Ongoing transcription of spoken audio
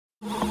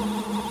Right,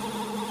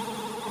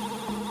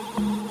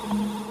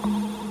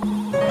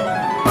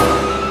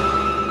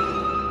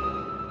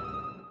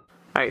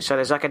 so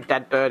there's like a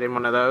dead bird in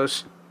one of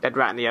those, dead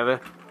rat in the other.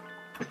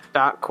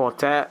 Dark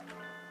Quartet,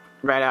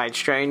 Red-Eyed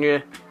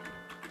Stranger,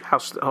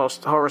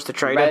 Horus the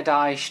Trader.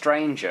 Red-Eye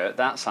Stranger,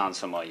 that sounds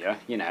familiar.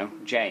 You know,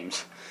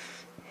 James.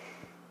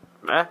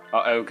 Eh?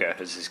 Or Ogre,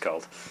 as he's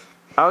called.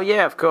 Oh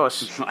yeah, of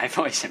course. I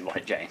voice him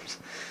like James.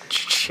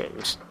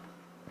 James.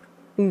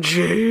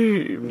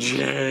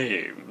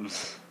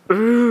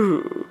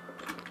 Ooh.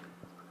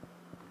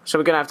 So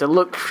we're gonna have to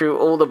look through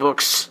all the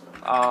books.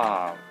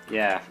 Oh,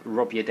 yeah.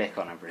 Rub your dick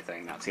on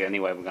everything. That's the only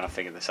way we're gonna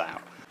figure this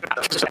out.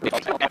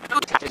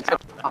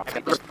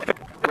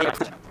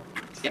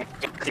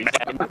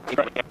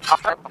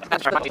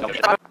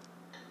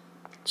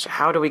 So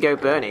how do we go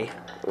Bernie?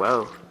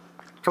 Whoa.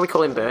 Can we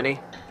call him Bernie?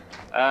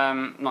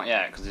 Not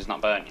yet, because he's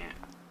not burnt yet.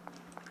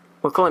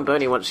 We'll call him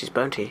Bernie once he's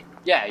burnty.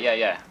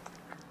 Yeah.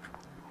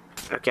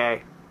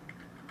 Okay.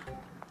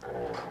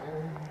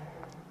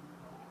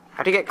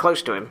 How do you get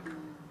close to him?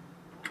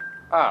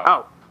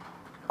 Oh!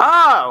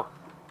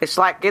 It's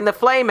like in the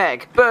flame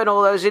egg. Burn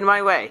all those in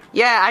my way.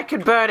 Yeah, I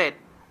can burn it.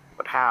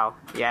 But how?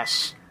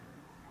 Yes.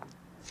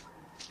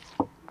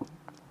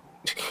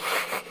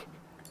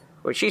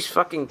 Well, she's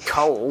fucking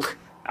cold.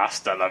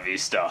 Hasta la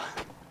vista,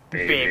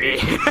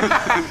 Baby.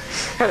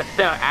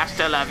 No,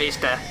 hasta la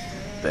vista,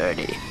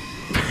 Bernie.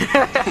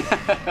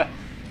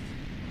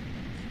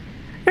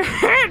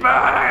 It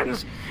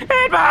burns!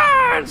 It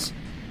burns!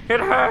 It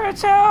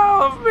hurts!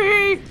 Help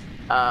me!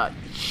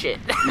 Shit.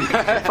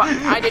 Fuck,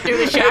 I didn't do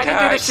this shit. I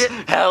didn't do this shit.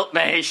 Help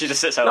me! She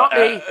just sits there Not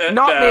like, me.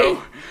 Not no. me.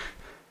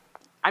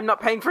 I'm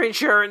not paying for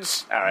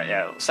insurance. Alright,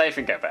 yeah. Save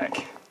and go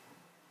back.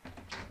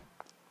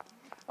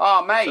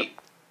 Oh, mate.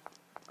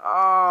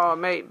 Oh,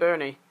 mate,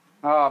 Bernie.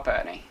 Oh,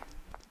 Bernie.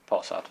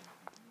 Poor sod.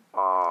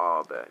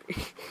 Oh,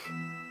 Bernie.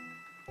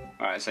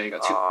 Alright, so you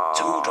got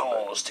two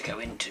doors to go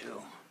into.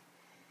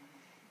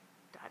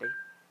 Daddy.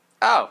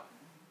 Oh.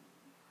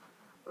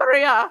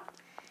 Maria!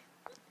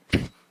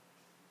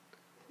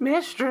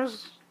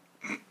 Mistress,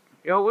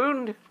 you're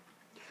wounded.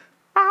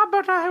 Ah,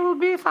 but I will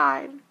be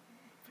fine.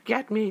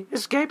 Forget me.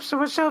 Escape so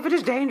myself. It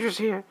is dangerous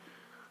here.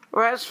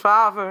 Where's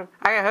father?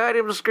 I heard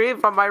him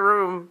scream from my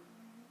room.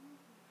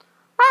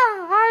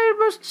 Ah, I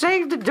must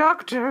save the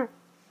doctor.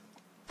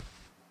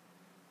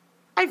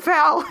 I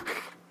fell.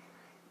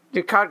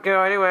 You can't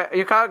go anywhere.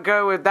 You can't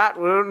go with that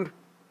wound.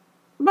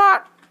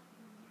 But,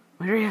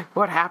 Maria,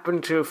 what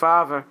happened to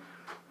father?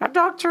 The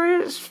doctor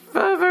is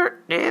further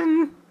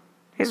in.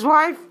 His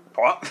wife.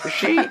 What?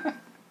 She.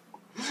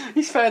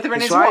 He's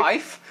furthering his wife?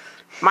 wife?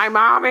 My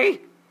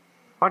mommy?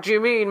 What do you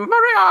mean?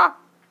 Maria!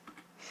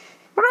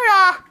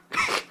 Maria!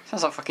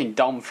 Sounds like fucking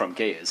Dom from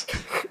Gears.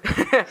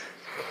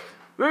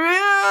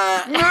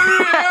 Maria!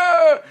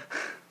 Maria!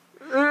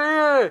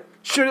 Maria!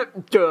 Shut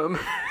up, dumb.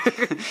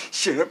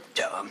 Shut up,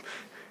 Dom.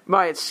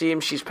 My, it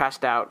seems she's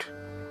passed out.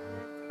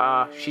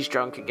 She's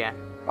drunk again.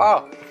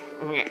 Oh.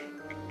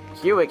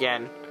 You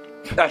again.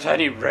 At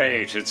any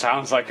rate, it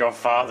sounds like your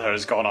father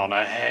has gone on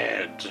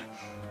ahead.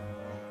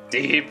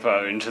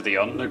 Deeper into the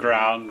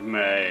underground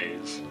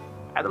maze.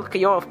 Look at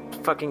your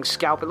fucking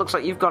scalp. It looks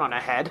like you've gone on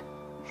ahead.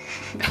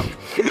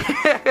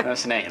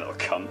 That's an little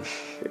cunt.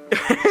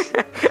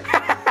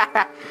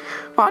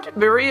 What did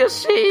Maria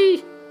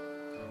see?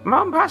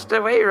 Mom passed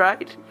away,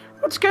 right?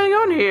 What's going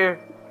on here?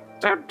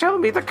 Don't tell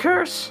me the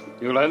curse.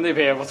 You'll only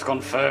be able to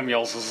confirm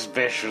your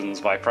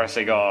suspicions by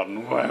pressing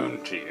on,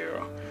 won't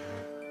you?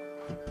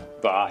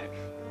 Bye.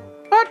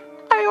 But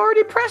I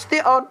already pressed the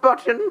on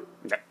button.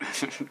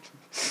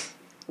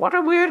 What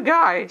a weird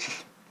guy.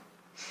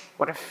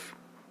 What a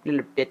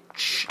little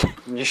bitch.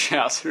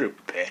 Yes, you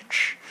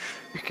bitch.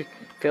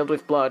 Filled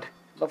with blood.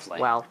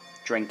 Lovely. Well,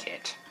 drink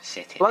it.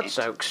 Sit in blood it.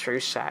 soaks through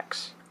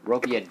sacks.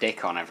 Rub your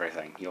dick on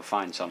everything. You'll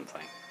find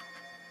something.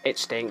 It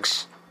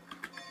stinks.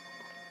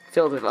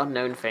 Filled with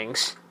unknown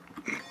things.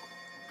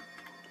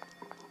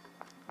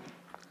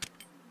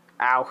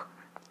 Ow.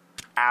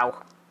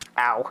 Ow.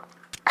 Ow.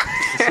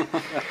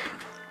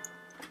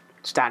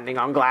 Standing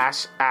on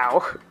glass.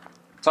 Ow.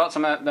 Talk to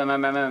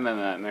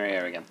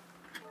Maria again.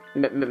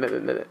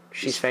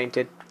 She's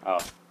fainted. Oh.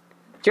 Do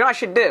you know what I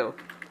should do?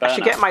 I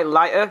should get my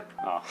lighter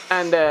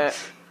and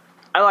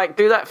I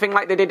do that thing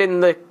like they did in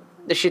the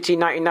shitty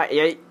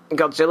 1998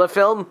 Godzilla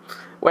film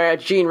where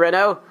Jean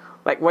Reno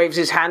waves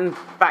his hand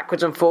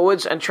backwards and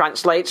forwards and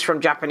translates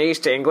from Japanese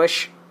to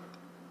English.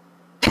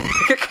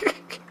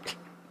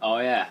 Oh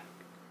yeah.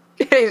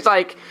 He's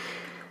like,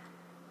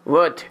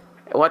 What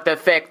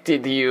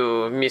affected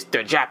you,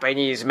 Mr.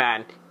 Japanese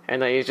man?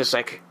 And then he's just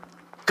like,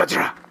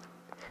 Godzilla!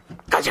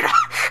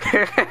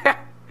 Godzilla!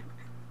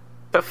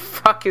 The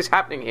fuck is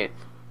happening here?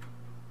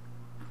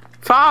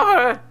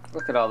 Father!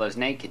 Look at all those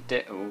naked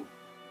Ooh.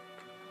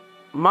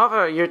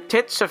 Mother, your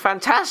tits are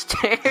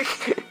fantastic!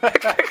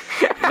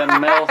 The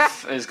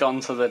MILF has gone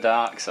to the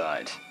dark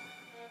side.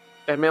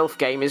 The MILF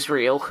game is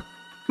real.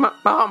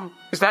 Mom,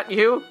 is that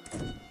you?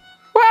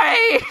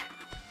 Wait!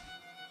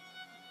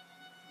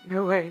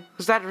 No way.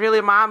 Was that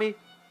really Mommy?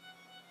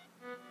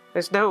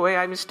 There's no way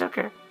I mistook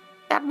her.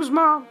 That was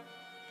Mom.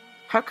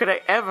 How could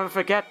I ever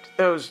forget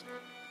those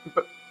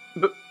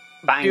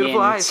Banging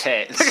beautiful eyes?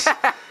 tits.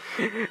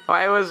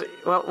 Why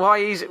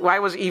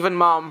was even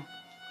Mom?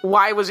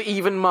 Why was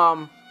even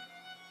Mom?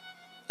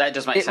 That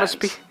does make sense.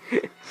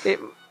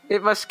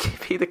 It must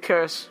be the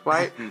curse,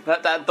 right?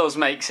 that does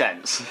make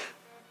sense.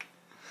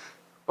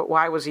 But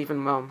why was even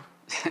Mom?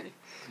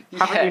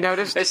 Haven't you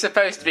noticed? It's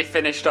supposed to be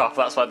finished off,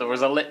 that's why there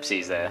was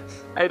ellipses there.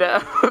 I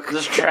know.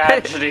 This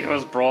tragedy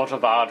was brought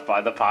about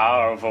by the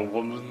power of a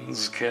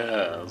woman's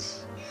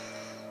curse.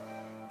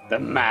 The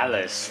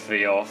malice for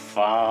your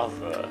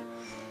father.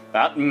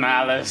 That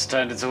malice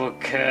turned into a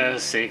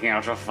curse seeking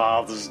out your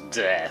father's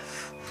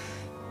death.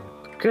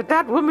 Could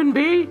that woman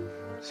be?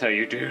 So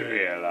you do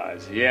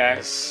realize,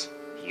 yes,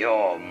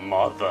 your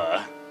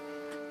mother.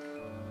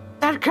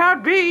 That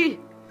can't be.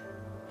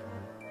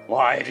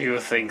 Why do you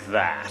think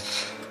that?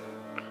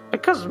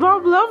 Because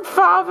Mom loved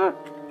Father.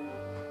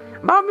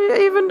 Mom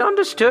even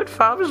understood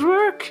Father's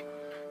work.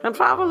 And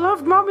Father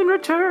loved Mom in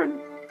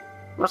return.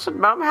 Wasn't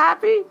Mom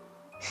happy?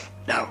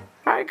 No.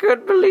 I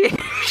couldn't believe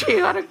she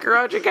had a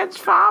grudge against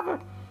Father.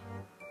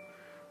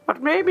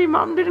 But maybe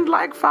Mom didn't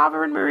like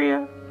Father and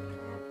Maria.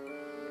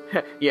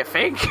 You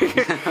think?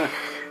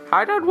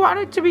 I don't want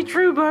it to be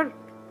true, but...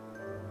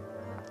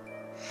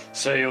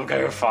 So you'll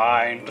go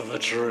find the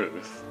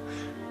truth.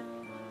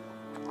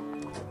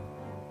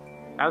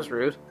 That was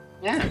rude.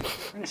 Yeah,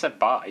 I said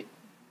bye.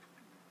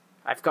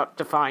 I've got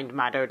to find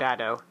Maddo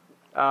Daddo.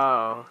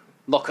 Oh.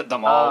 Look at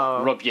them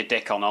all. Rub your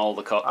dick on all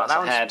the cut. That's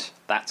that a head.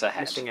 That's a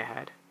head. Missing a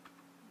head.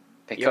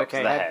 Pick You up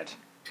okay, the head?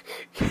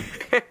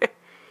 head.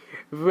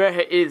 Where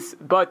is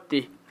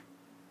Buddy?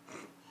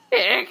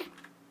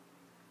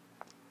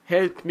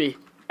 Help me.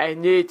 I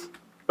need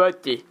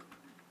Buddy.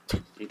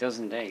 He does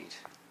indeed.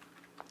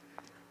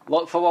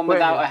 Look for one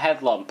without a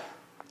head lump.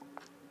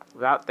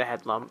 Without the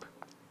head lump.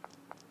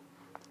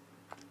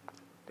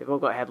 They've all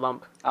got a head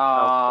lump.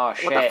 Oh,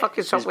 shit. What the fuck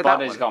is up His with that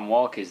body's one? gone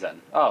walkies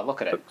then. Oh, look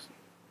at it.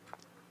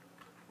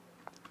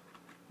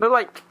 No,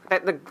 like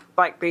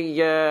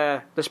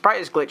the sprite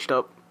is glitched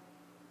up.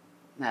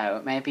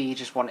 No, maybe he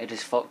just wanted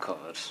his foot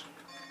covered.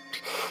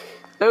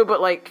 No,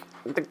 but like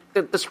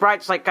the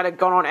sprite's like kind of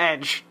gone on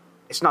edge.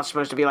 It's not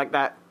supposed to be like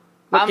that.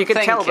 Look, you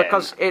can tell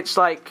because it's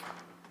like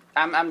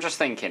I'm just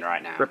thinking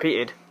right now.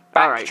 repeated.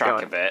 Alright, go Backtrack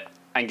on. a bit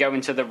and go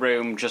into the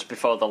room just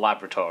before the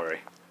laboratory.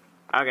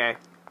 Okay.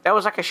 That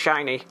was like a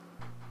shiny.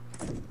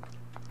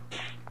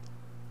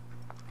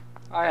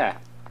 Oh, yeah.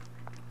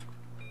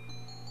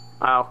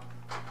 Oh.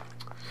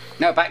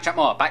 No, backtrack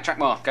more. Backtrack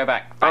more. Go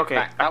back. Okay.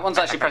 Back. That one's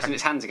actually pressing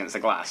its hands against the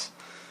glass.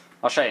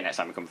 I'll show you next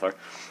time we come through.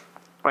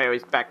 Wait,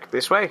 he's back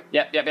this way?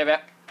 Yep.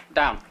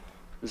 Down.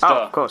 There's Oh, door.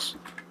 of course.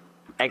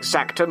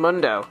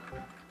 Exactamundo.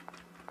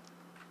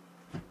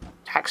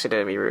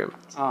 Taxidermy room.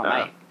 Oh,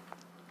 mate.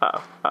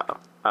 Uh-oh.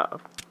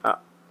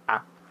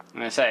 I'm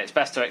going to say it's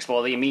best to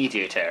explore the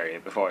immediate area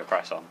before we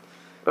press on.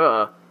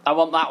 Uh, I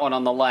want that one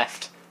on the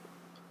left.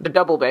 the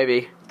double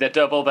baby. The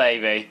double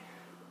baby.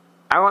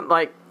 I want,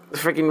 like, the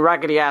freaking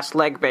raggedy-ass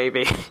leg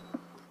baby.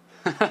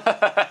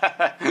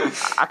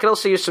 I could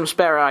also use some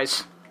spare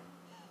eyes.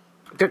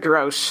 They're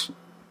gross.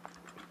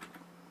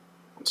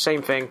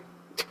 Same thing.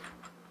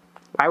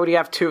 Why would you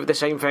have two of the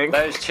same thing?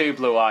 Those two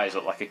blue eyes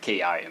look like a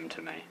key item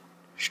to me.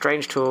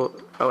 Strange tool.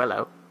 Oh,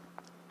 hello.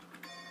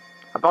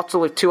 A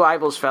bottle with two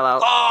eyeballs fell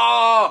out.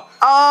 Oh!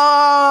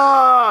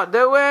 Oh!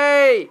 No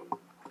way!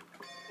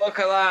 Look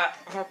at that.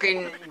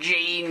 Fucking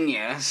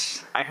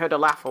genius. I heard a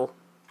laffle.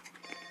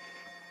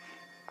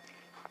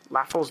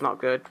 Laffle's not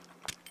good.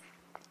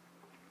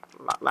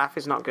 Laugh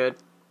is not good.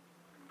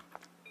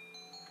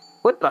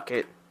 Wood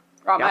bucket.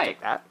 Oh, Yeah, I'll mate.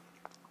 take that.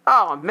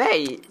 Oh,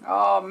 mate.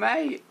 Oh,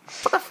 mate.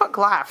 What the fuck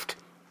laughed?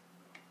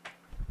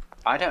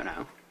 I don't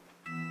know.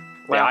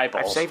 Well,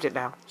 eyeballs. I've saved it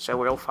now, so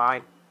we're all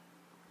fine.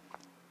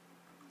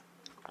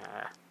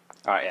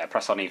 Alright, yeah,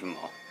 press on even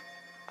more.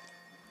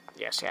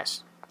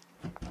 Yes.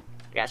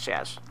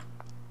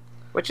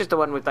 Which is the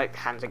one with, like,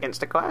 hands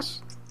against the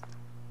glass?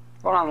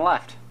 One on the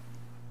left.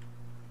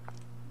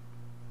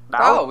 No?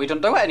 Oh, we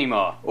don't do it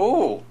anymore.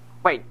 Ooh.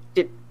 Wait,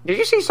 did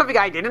you see something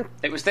I didn't?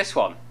 It was this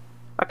one.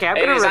 Okay, I'm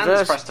gonna His hands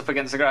reverse. pressed up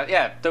against the ground.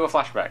 Yeah, do a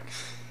flashback.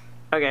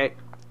 Okay.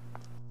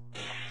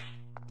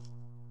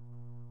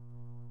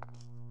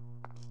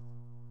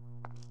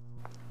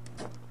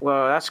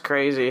 Whoa, that's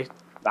crazy.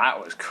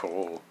 That was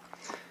cool.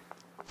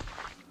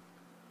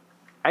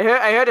 I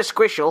heard a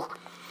squishle.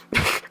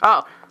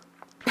 Oh.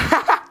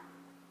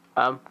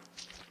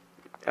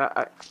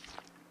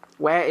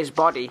 Where is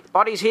Body?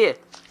 Body's here.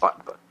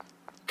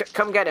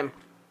 Come get him.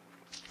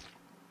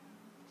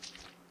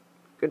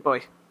 Good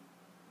boy.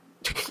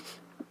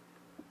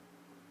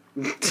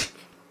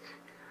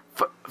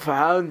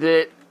 Found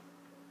it.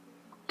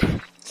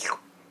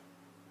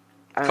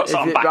 Puts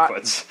on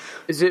backwards.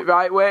 Is it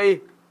right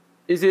way?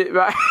 Is it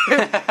right?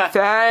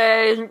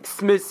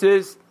 Thanks,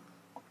 missus.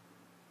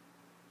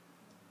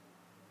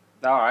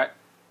 Alright.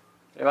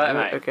 See you later,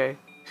 mate. Okay.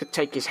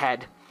 Take his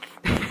head.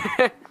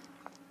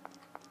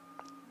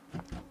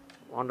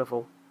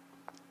 Wonderful.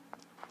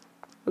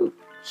 Ooh,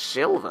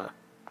 Silver?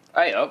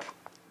 Hey, up.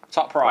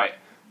 Top right.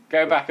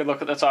 Go back and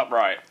look at the top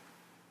right.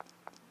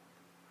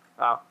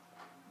 Oh.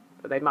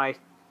 Are they my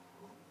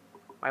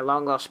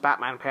long-lost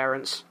Batman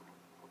parents?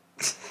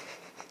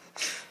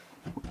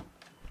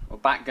 Well,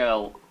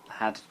 Batgirl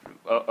had...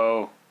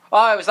 Oh,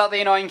 was that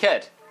the annoying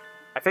kid?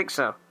 I think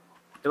so.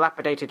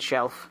 Dilapidated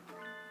shelf.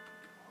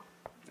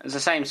 It's the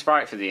same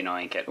sprite for the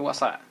annoying kid. What's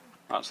that?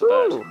 That's the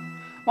Ooh. bird.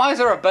 Why is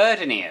there a bird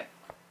in here?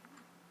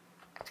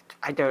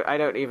 I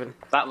don't even...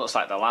 That looks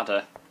like the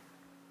ladder.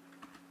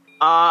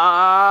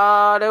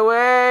 No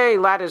way!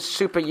 Ladder's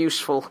super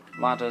useful.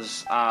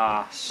 Ladders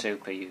are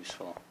super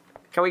useful.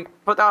 Can we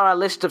put that on our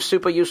list of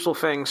super useful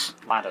things?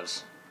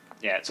 Ladders.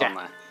 Yeah, it's on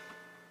there.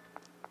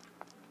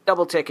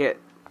 Double tick it.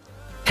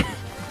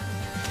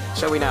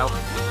 So we know.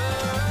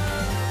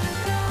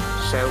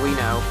 So we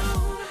know.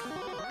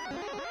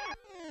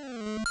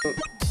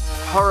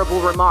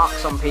 Horrible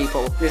remarks on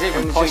people. There's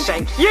even and pointing. just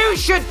saying, you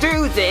should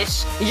do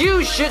this!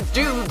 You should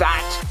do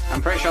that!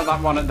 I'm pretty sure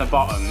that one at the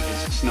bottom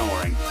is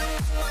snoring.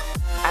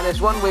 And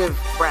there's one with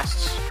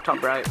breasts,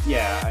 top right.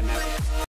 Yeah, I know.